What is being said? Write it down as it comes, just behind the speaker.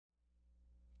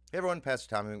Hey everyone,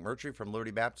 Pastor Tommy McMurtry from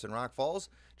Liberty Baptist in Rock Falls.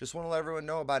 Just want to let everyone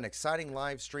know about an exciting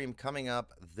live stream coming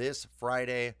up this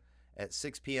Friday at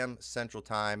 6 p.m. Central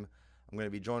Time. I'm going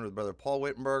to be joined with Brother Paul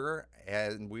Wittenberger,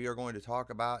 and we are going to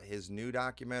talk about his new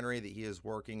documentary that he is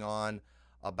working on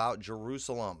about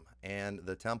Jerusalem and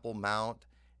the Temple Mount.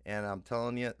 And I'm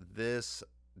telling you, this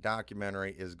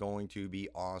documentary is going to be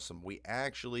awesome. We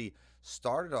actually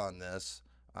started on this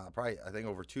probably, I think,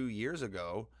 over 2 years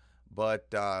ago.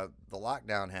 But the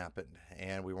lockdown happened,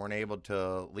 and we weren't able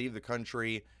to leave the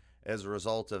country as a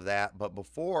result of that. But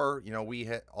before, we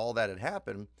had all that had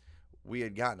happened, we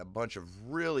had gotten a bunch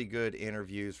of really good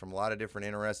interviews from a lot of different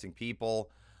interesting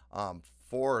people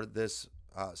for this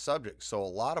subject. So a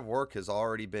lot of work has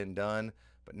already been done,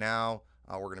 but now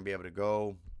we're going to be able to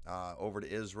go over to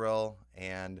Israel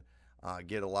and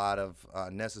get a lot of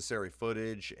necessary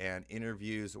footage and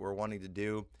interviews that we're wanting to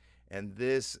do. And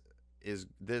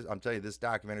I'm telling you, this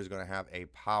documentary is going to have a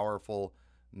powerful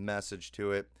message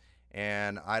to it.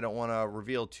 And I don't want to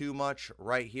reveal too much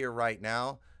right here, right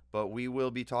now, but we will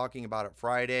be talking about it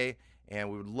Friday, and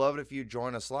we would love it if you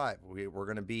join us live. We're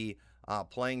going to be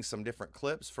playing some different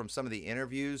clips from some of the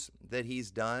interviews that he's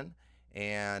done,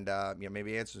 and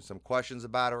maybe answering some questions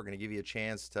about it. We're going to give you a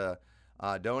chance to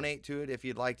donate to it if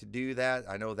you'd like to do that.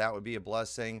 I know that would be a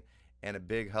blessing and a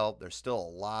big help. There's still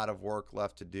a lot of work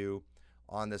left to do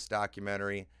on this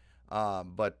documentary,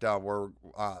 but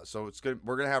so it's good.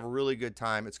 We're gonna have a really good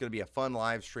time. It's gonna be a fun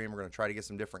live stream. We're gonna try to get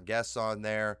some different guests on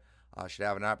there. Should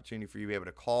have an opportunity for you to be able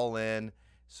to call in,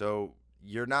 so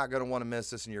you're not gonna want to miss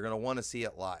this, and you're gonna want to see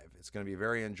it live. It's gonna be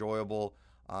very enjoyable.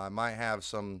 I might have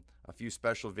a few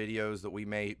special videos that we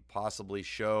may possibly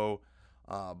show,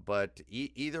 but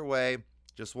either way,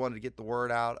 just wanted to get the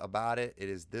word out about it. It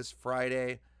is this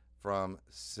Friday from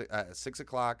 6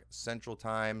 o'clock Central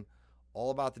Time. All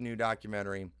about the new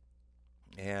documentary,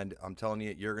 and I'm telling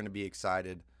you, you're going to be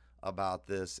excited about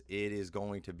this. It is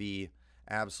going to be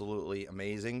absolutely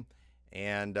amazing,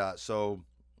 and so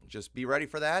just be ready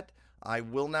for that. I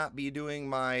will not be doing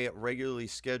my regularly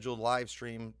scheduled live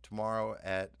stream tomorrow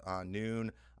at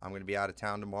noon. I'm going to be out of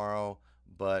town tomorrow,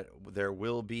 but there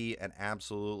will be an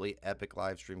absolutely epic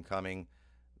live stream coming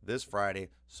this Friday,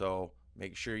 so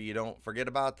make sure you don't forget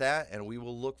about that, and we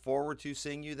will look forward to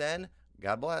seeing you then.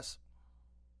 God bless.